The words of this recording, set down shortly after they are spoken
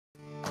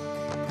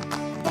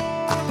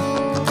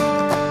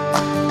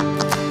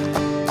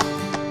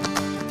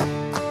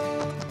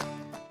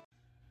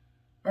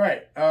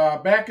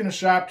back in the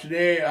shop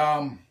today.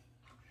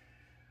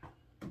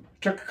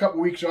 Took a couple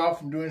weeks off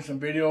from doing some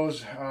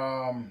videos.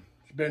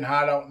 It's been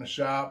hot out in the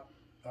shop.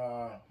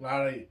 A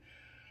lot of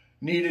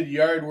needed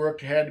yard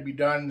work had to be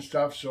done and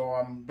stuff, so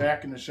I'm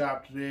back in the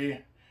shop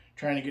today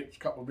trying to get a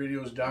couple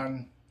videos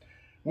done.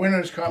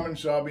 Winter's coming,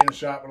 so I'll be in the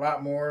shop a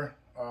lot more.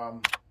 I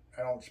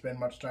don't spend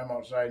much time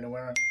outside in the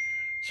winter.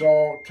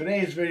 So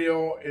today's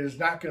video is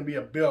not going to be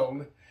a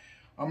build.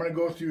 I'm going to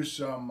go through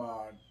some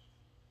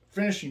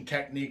finishing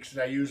techniques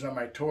that I use on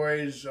my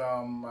toys.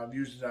 I've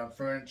used it on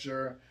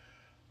furniture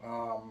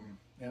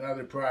and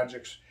other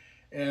projects.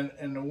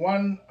 And the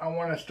one I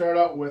want to start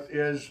out with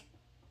is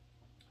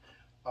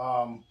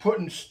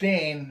putting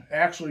stain,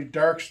 actually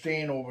dark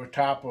stain, over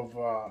top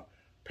of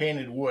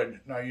painted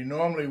wood. Now, you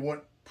normally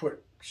wouldn't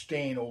put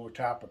stain over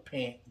top of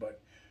paint, but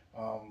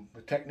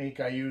the technique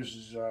I use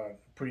is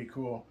pretty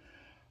cool.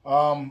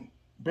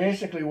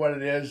 Basically what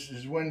it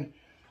is when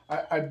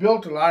I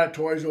built a lot of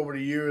toys over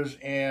the years,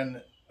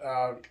 and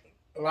a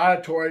lot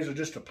of toys are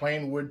just the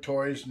plain wood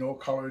toys, no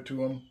color to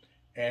them,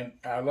 and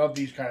I love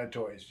these kind of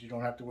toys. You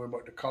don't have to worry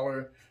about the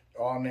color,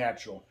 all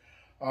natural.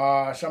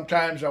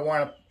 Sometimes I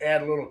want to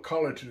add a little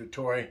color to the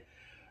toy.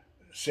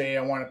 Say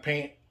I want to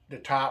paint the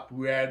top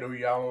red or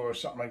yellow or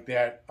something like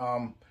that.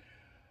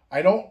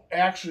 I don't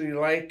actually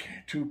like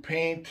to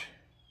paint.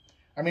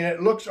 I mean,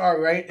 it looks all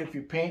right if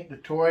you paint the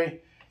toy,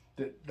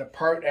 the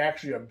part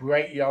actually a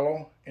bright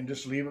yellow, and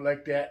just leave it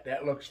like that.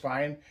 That looks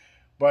fine.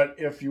 But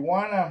if you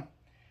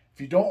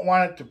don't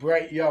want it to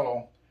bright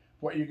yellow,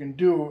 what you can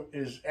do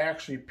is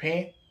actually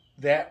paint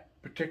that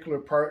particular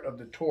part of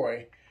the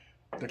toy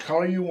the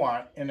color you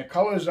want. And the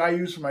colors I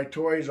use for my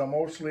toys are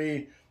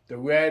mostly the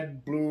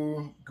red,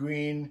 blue,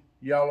 green,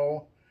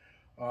 yellow,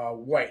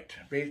 white,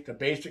 the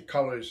basic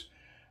colors.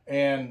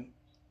 And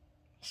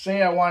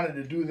say I wanted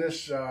to do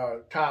this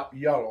top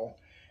yellow,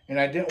 and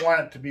I didn't want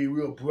it to be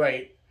real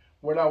bright,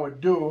 what I would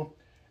do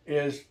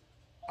is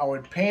I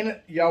would paint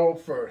it yellow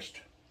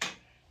first.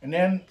 And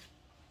then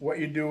what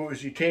you do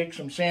is you take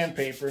some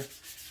sandpaper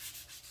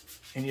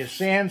and you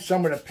sand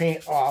some of the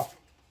paint off.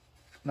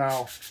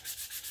 Now,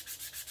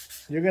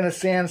 you're going to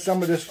sand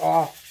some of this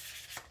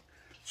off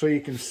so you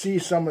can see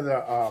some of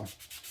the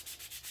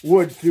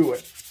wood through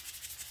it.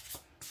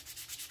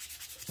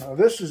 Now,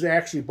 this is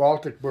actually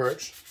Baltic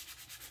birch.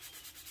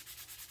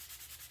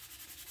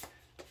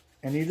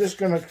 And you're just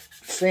going to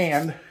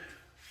sand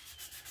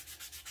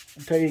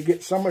until you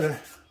get some of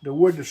the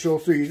wood to show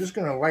through. You're just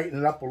going to lighten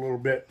it up a little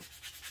bit.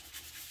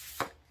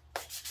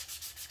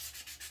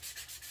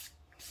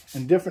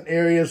 In different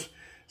areas,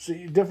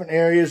 see different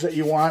areas that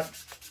you want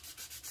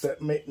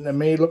that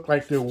may look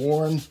like they're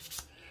worn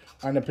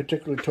on a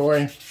particular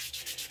toy.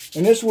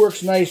 And this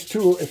works nice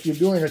too if you're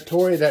doing a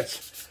toy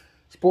that's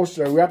supposed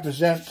to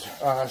represent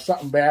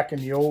something back in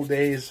the old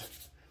days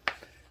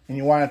and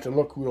you want it to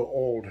look real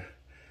old.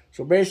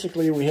 So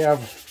basically we have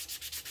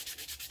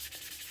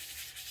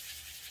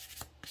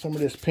some of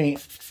this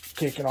paint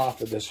taken off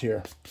of this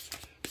here.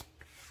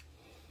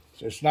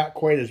 So it's not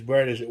quite as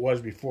bright as it was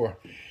before.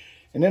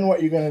 And then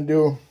what you're going to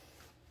do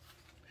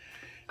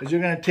is you're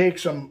going to take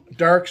some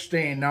dark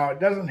stain. Now, it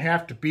doesn't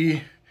have to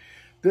be,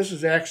 this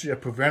is actually a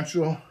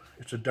provincial.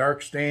 It's a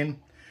dark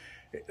stain.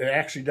 It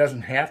actually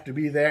doesn't have to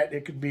be that.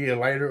 It could be a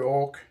lighter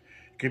oak.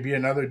 It could be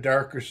another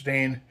darker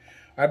stain.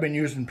 I've been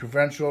using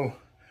provincial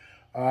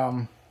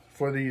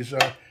for these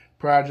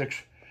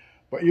projects.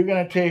 But you're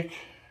going to take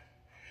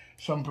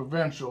some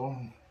provincial.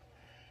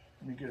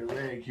 Let me get a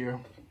rag here.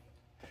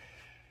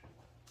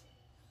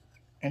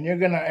 And you're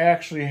going to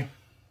actually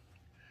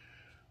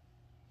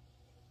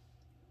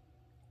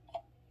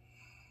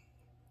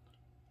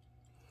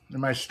and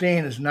my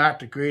stain is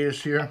not the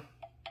greatest here,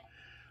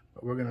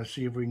 but we're going to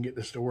see if we can get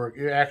this to work.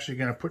 You're actually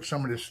going to put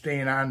some of this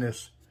stain on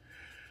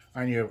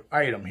your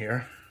item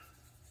here.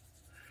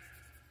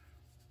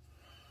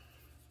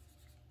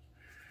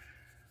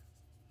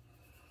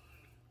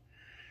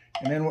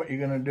 And then what you're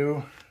going to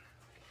do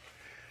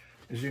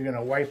is you're going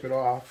to wipe it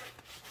off.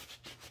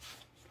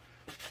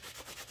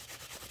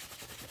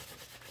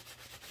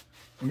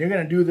 And you're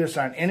going to do this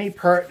on any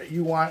part that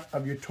you want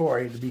of your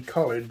toy to be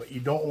colored, but you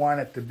don't want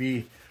it to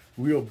be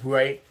real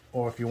bright,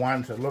 or if you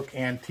want it to look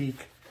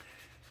antique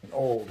and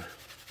old.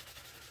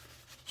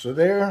 So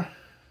there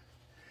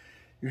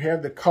you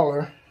have the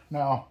color.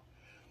 Now,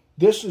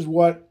 this is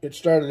what it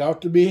started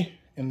out to be,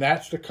 and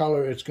that's the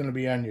color it's going to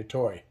be on your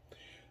toy.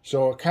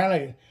 So it kind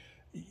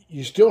of,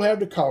 you still have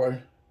the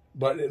color,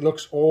 but it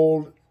looks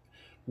old,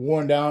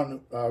 worn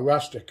down,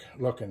 rustic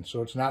looking.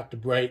 So it's not the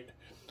bright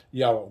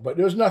yellow. But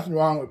there's nothing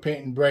wrong with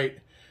painting bright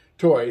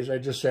toys. I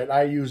just said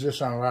I use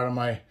this on a lot of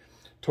my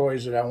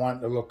toys that I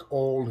want to look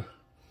old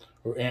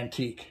or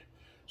antique.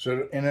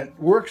 So, and it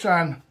works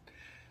on,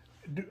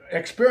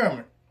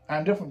 experiment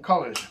on different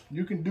colors.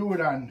 You can do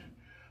it on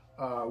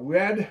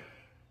red.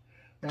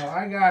 Now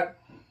I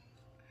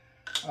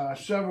got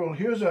several.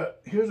 Here's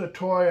a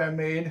toy I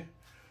made,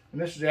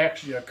 and this is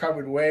actually a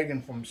covered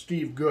wagon from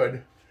Steve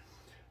Good.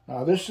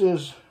 Now this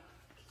is,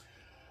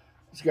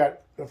 it's got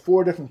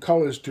 4 different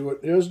colors to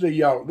it. There's the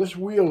yellow. This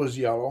wheel is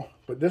yellow,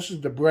 but this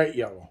is the bright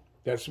yellow.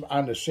 that's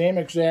on the same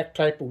exact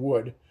type of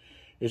wood.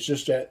 It's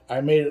just that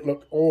I made it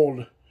look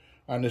old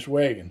on this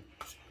wagon.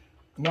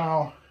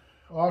 Now,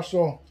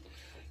 also,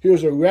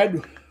 here's a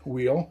red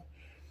wheel,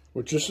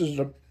 which this is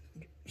the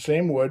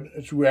same wood.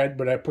 It's red,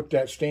 but I put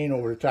that stain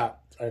over the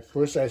top.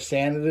 First I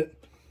sanded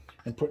it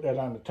and put that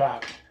on the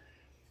top.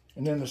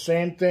 And then the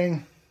same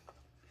thing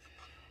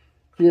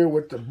here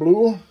with the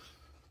blue.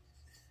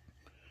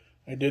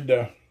 I did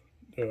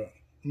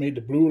made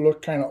the blue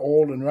look kind of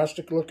old and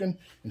rustic looking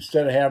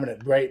instead of having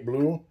it bright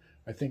blue.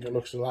 I think it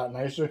looks a lot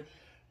nicer.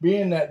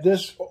 Being that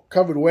this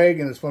covered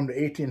wagon is from the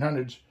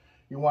 1800s,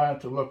 you want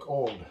it to look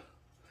old.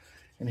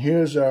 And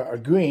here's a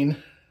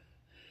green,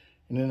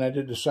 and then I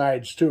did the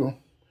sides too,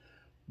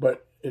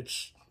 but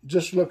it's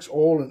just looks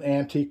old and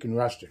antique and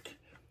rustic.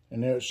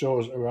 And there it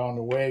shows around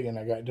the wagon.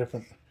 I got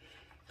different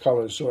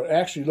colors, so it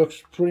actually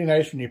looks pretty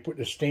nice when you put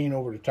the stain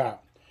over the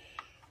top.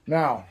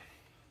 Now,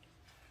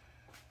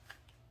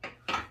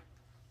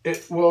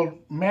 it will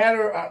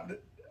matter.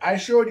 I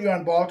showed you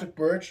on Baltic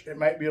birch. It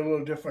might be a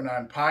little different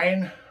on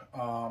pine.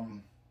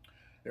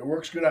 It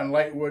works good on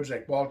light woods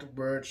like Baltic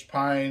birch,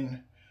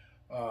 pine,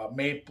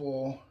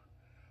 maple,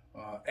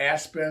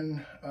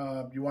 aspen.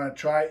 You want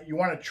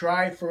to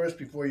try first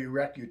before you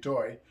wreck your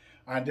toy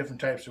on different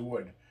types of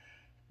wood.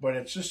 But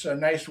it's just a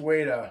nice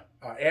way to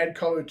add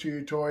color to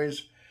your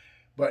toys,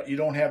 but you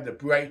don't have the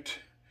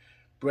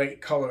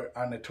bright color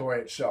on the toy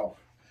itself.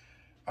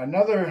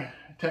 Another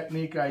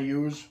technique I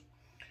use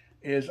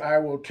is I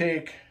will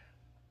take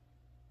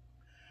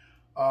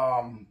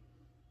a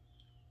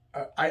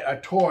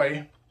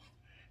toy,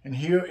 and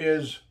here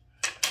is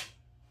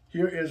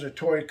a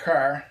toy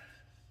car,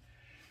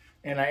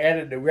 and I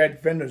added the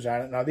red fenders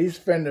on it. Now these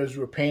fenders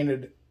were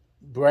painted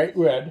bright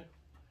red,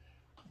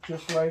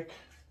 just like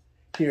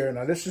here.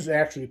 Now this is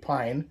actually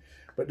pine,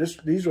 but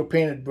these were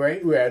painted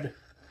bright red.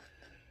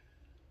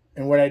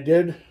 And what I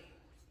did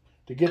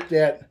to get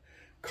that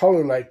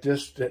color like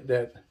this,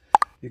 that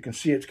you can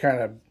see it's kind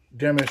of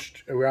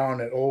diminished around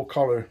that old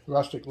color,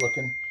 rustic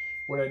looking.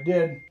 What I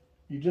did,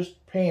 you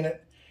just paint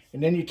it,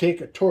 and then you take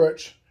a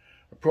torch,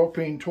 a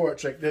propane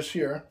torch like this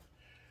here,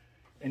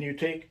 and you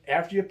take,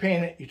 after you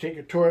paint it, you take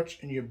a torch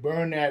and you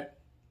burn that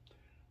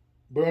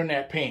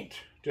paint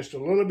just a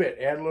little bit.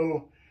 Add a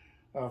little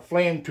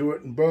flame to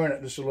it and burn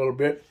it just a little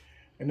bit,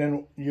 and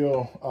then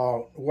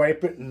you'll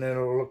wipe it, and then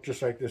it'll look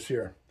just like this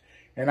here.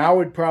 And I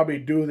would probably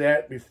do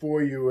that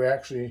before you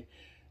actually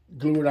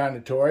glue it on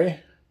the toy.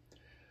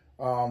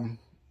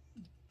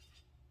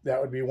 That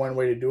would be one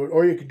way to do it,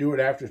 or you could do it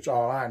after it's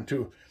all on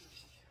too.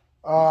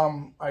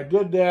 I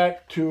did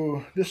that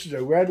to, this is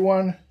a red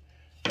one.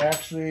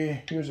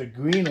 Actually, here's a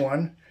green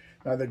one.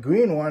 Now the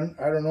green one,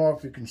 I don't know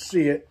if you can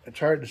see it. It's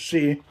hard to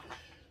see,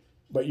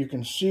 but you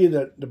can see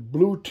that the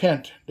blue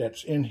tint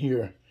that's in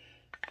here.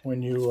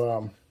 When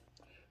you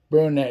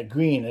burn that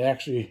green, it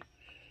actually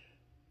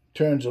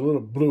turns a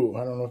little blue.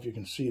 I don't know if you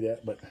can see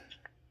that, but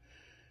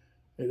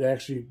it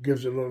actually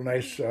gives a little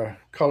nice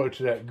color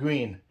to that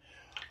green.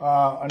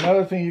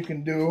 Another thing you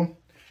can do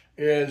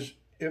is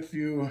if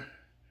you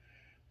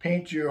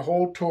paint your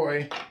whole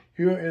toy,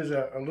 here is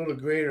a little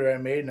grater I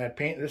made, and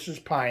this is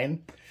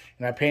pine,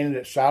 and I painted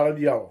it solid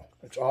yellow.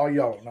 It's all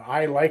yellow. Now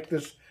I like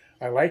this.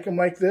 I like them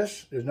like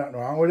this. There's nothing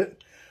wrong with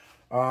it.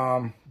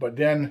 But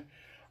then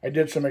I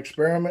did some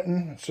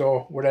experimenting.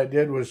 So what I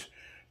did was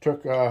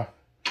took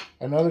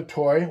another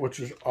toy, which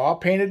was all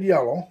painted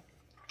yellow.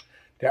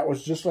 That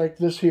was just like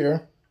this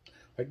here,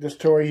 like this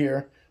toy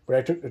here. But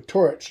I took the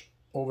torch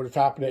over the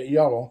top of that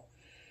yellow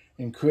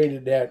and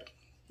created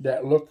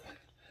that look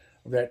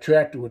of that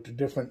tractor with the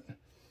different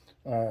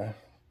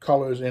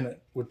colors in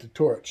it with the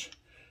torch.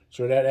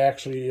 So that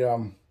actually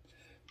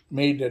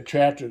made the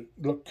tractor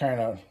look kind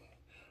of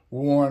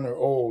worn or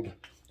old.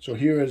 So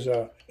here is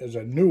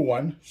a new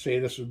one. Say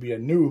this would be a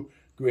new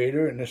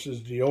grader, and this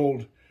is the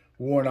old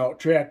worn out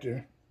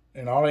tractor.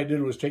 And all I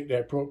did was take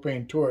that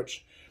propane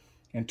torch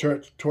and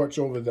torch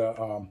over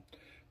the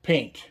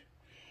paint.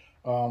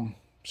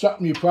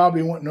 Something you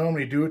probably wouldn't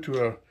normally do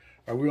to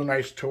a real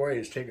nice toy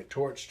is take a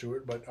torch to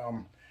it, but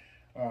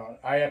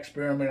I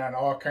experiment on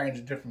all kinds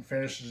of different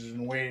finishes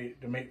and way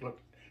to make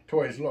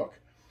toys look.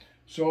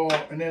 So,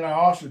 and then I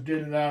also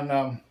did it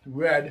on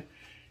red.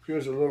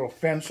 Here's a little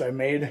fence I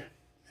made,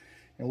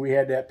 and we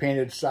had that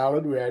painted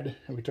solid red,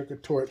 and we took a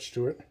torch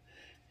to it,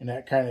 and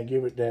that kind of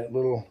gave it that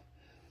little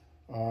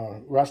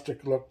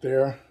rustic look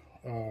there,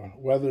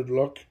 weathered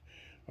look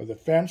of the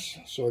fence.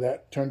 So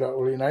that turned out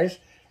really nice.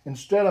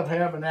 Instead of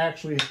having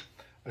actually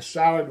a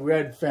solid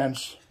red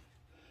fence,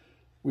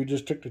 we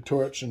just took the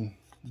torch and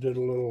did a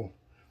little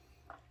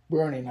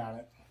burning on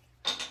it.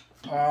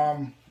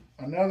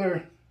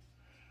 Another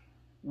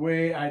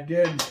way I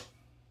did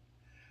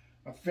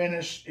a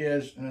finish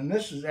is, and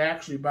this is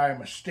actually by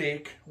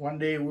mistake. One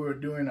day we were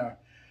doing a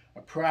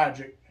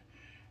project,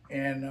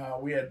 and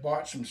we had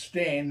bought some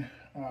stain.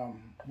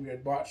 We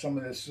had bought some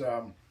of this,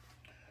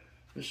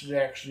 this is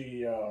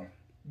actually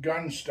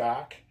gun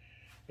stock.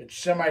 It's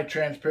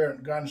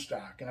semi-transparent gun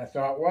stock, and I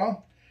thought,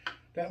 well,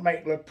 that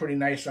might look pretty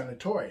nice on the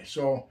toy.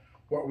 So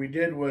what we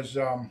did was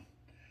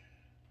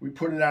we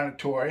put it on a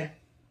toy,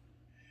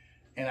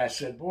 and I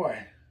said,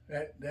 boy,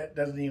 that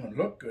doesn't even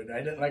look good. I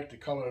didn't like the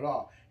color at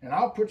all. And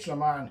I'll put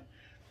some on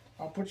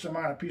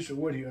a piece of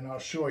wood here, and I'll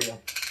show you.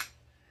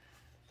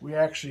 We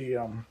actually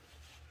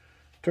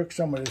took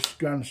some of this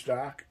gun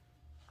stock.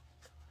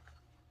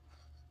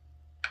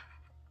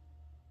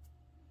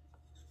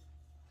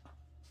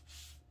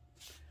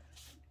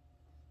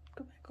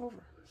 Go back over.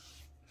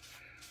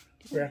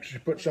 We actually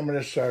put some of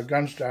this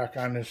gun stock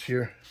on this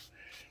here.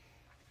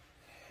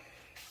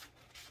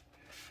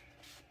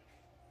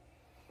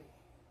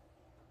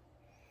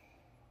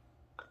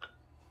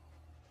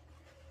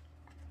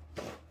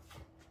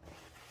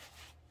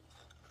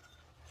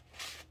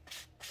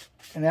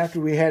 And after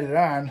we had it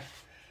on,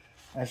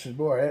 I said,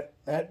 boy,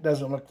 that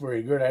doesn't look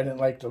very good. I didn't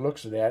like the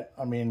looks of that.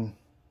 I mean,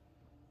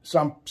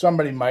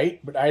 somebody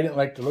might, but I didn't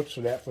like the looks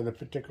of that for the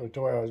particular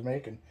toy I was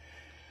making.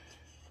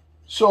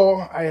 So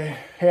I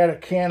had a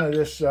can of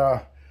this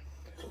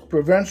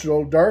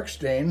Provincial dark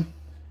stain,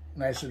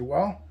 and I said,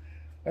 well,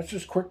 let's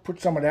just quick put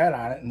some of that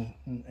on it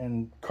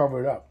and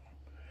cover it up.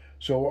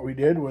 So what we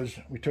did was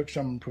we took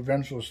some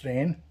Provincial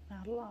stain.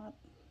 Not a lot.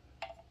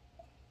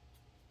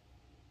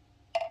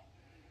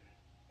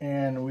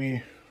 And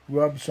we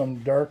rubbed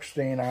some dark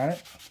stain on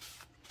it.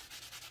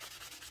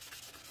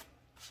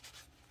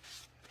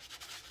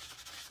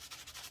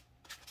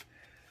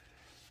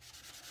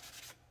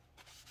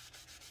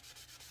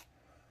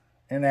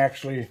 And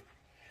actually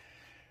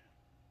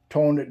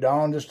toned it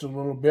down just a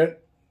little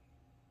bit.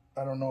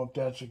 I don't know if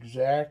that's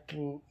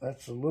exactly,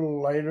 that's a little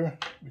lighter.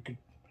 We could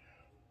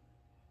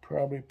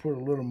probably put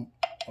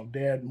a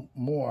dad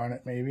more on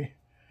it maybe.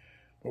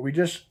 But we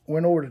just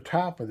went over the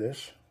top of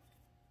this.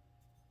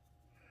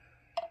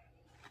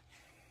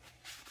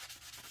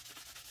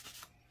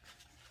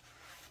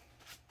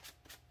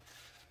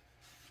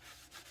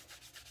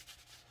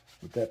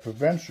 With that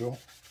Provincial,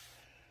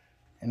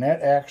 and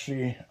that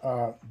actually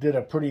did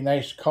a pretty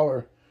nice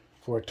color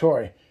for a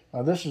toy.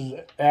 Now this is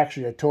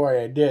actually a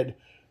toy I did,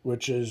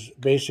 which is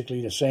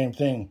basically the same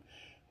thing.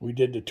 We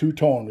did the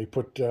two-tone. We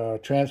put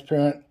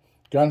transparent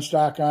gun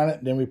stock on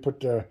it, then we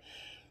put the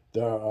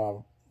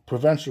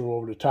Provincial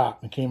over the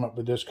top and came up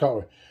with this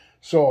color.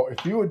 So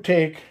if you would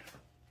take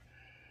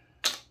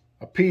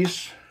a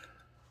piece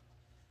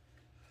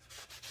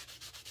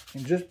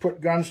and just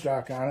put gun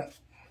stock on it,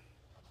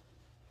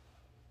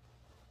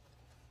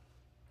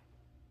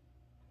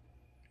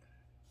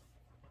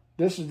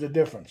 this is the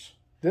difference.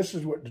 This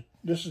is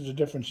the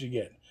difference you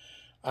get.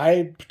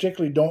 I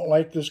particularly don't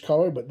like this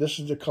color, but this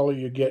is the color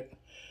you get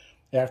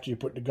after you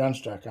put the gun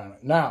stock on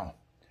it. Now,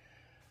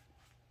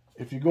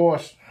 if you go,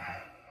 I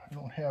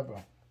don't have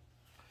a,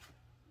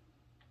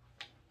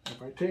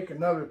 if I take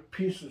another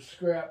piece of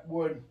scrap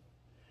wood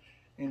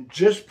and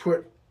just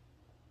put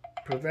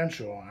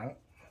Provincial on it,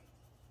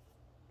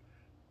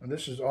 and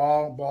this is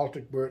all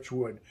Baltic birch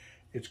wood.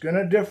 It's going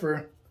to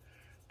differ,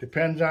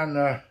 depends on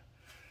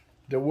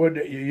the wood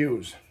that you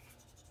use.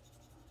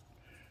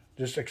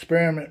 Just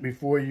experiment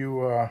before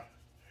you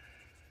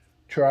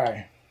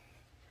try.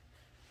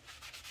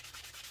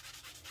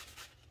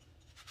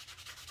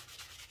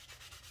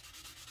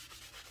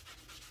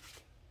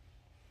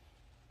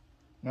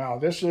 Now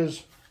this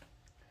is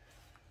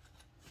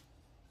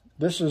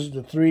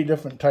the three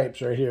different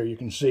types right here. You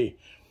can see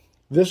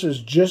this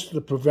is just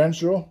the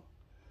Provincial,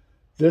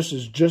 this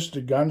is just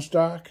the gun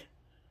stock,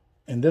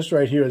 and this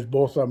right here is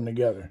both of them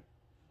together.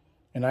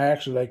 And I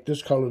actually like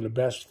this color the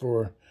best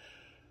for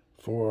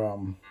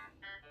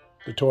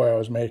the toy I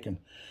was making.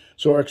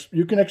 So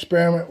you can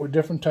experiment with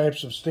different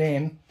types of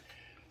stain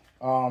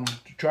to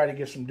try to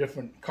get some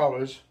different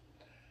colors.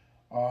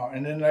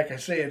 And then, like I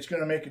say, it's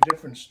going to make a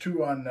difference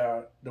too on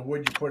the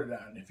wood you put it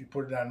on. If you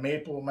put it on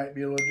maple, it might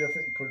be a little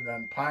different. You put it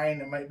on pine,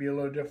 it might be a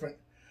little different.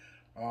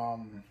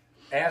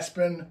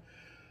 Aspen,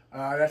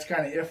 that's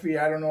kind of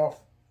iffy. I don't know if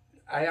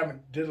I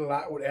haven't did a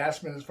lot with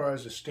aspen as far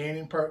as the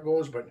staining part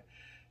goes, but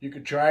you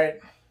could try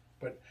it.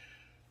 But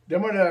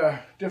them are the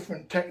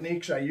different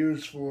techniques I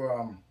use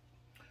for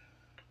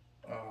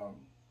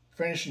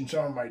finishing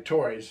some of my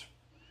toys.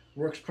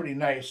 Works pretty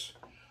nice.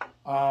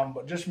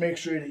 But just make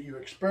sure that you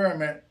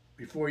experiment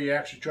before you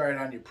actually try it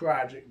on your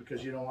project,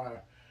 because you don't want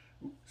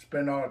to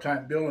spend all the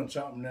time building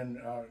something and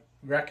then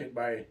wreck it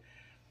by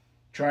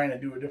trying to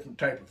do a different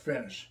type of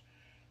finish.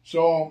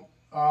 So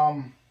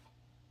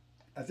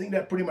I think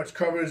that pretty much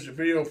covers the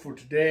video for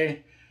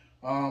today.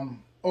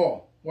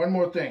 Oh, one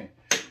more thing.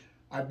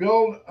 I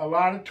build a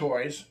lot of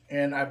toys,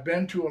 and I've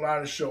been to a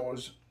lot of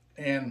shows,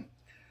 and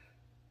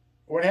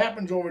what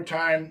happens over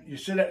time, you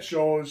sit at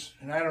shows,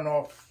 and I don't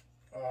know if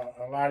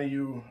a lot of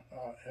you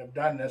have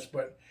done this,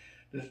 but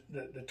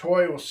the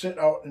toy will sit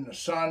out in the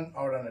sun,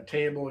 out on a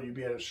table. You'll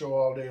be at a show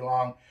all day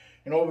long,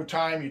 and over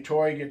time your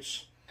toy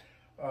gets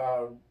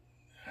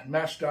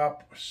messed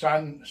up.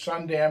 Sun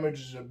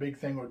damage is a big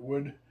thing with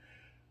wood.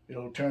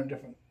 It'll turn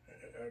different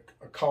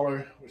a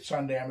color with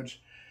sun damage.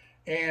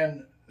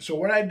 And so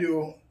what I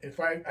do, if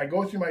I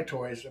go through my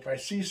toys, if I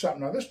see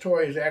something, now this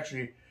toy is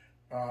actually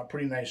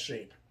pretty nice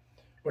shape,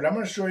 but I'm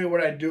going to show you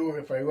what I do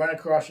if I run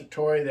across a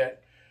toy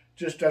that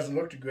just doesn't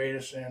look the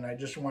greatest, and I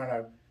just want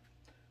to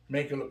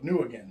make it look new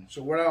again.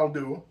 So what I'll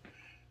do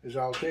is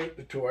I'll take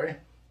the toy,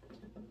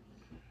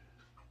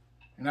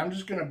 and I'm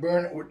just going to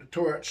burn it with the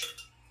torch.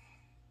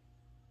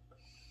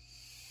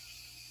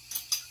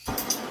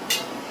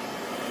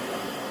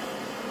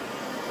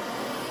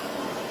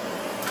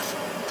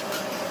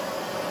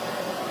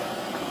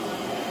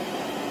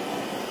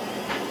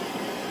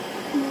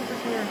 Come over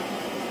here.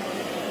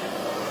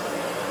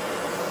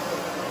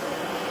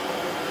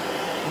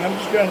 And I'm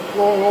just going to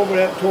pour it over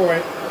that toy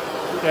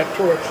with that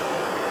torch.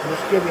 And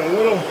just give it a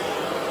little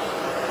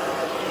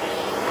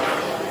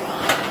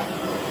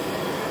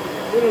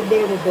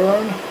bit of a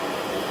burn.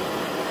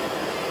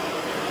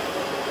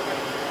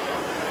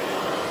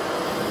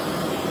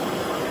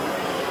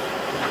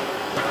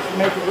 Just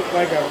make it look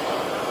like a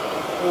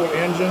old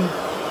engine.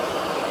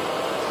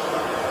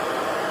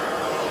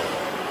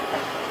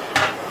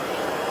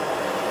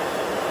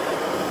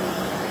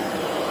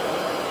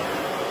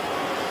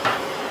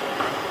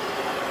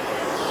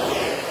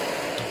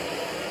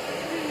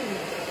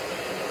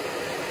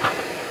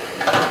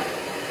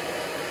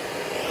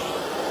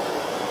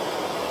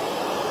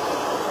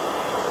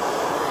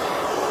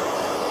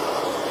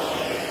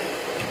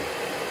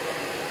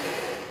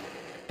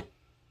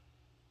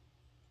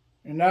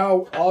 And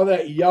now all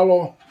that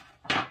yellow,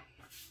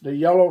 the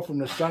yellow from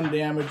the sun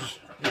damage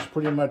is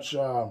pretty much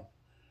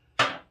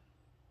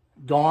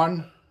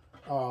gone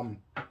from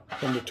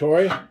the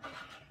toy.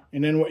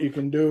 And then what you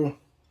can do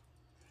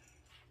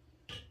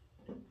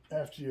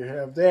after you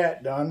have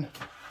that done,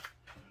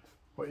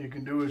 what you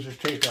can do is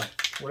just take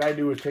what I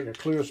do is take a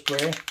clear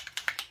spray,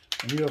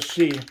 and you'll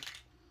see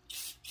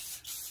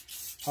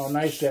how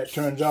nice that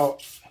turns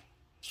out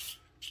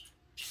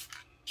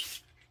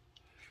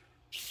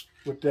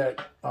with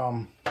that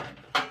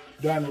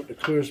done with the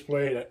clear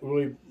spray. That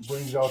really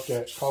brings out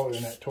that color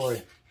in that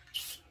toy.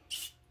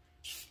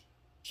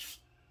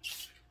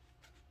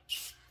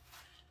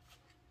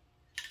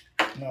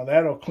 Now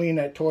that'll clean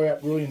that toy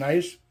up really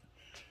nice,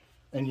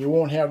 and you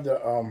won't have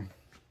the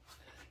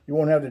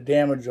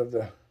damage of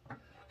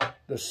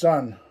the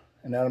sun,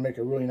 and that'll make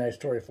a really nice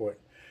toy for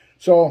it.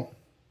 So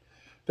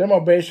them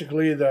are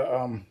basically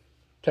the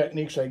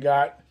techniques I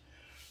got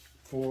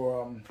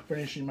for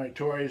finishing my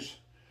toys.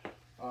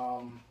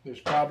 There's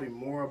probably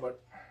more,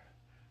 but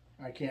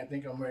I can't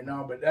think of them right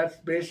now. But that's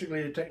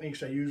basically the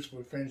techniques I use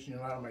for finishing a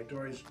lot of my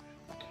toys.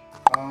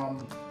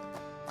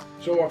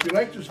 So if you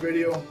like this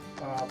video,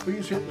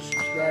 please hit the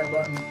subscribe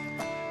button,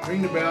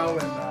 ring the bell,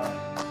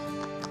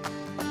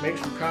 and make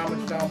some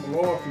comments down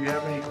below. If you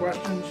have any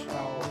questions,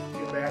 I'll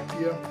get back to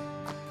you.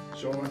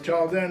 So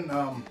until then,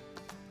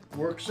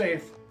 work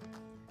safe.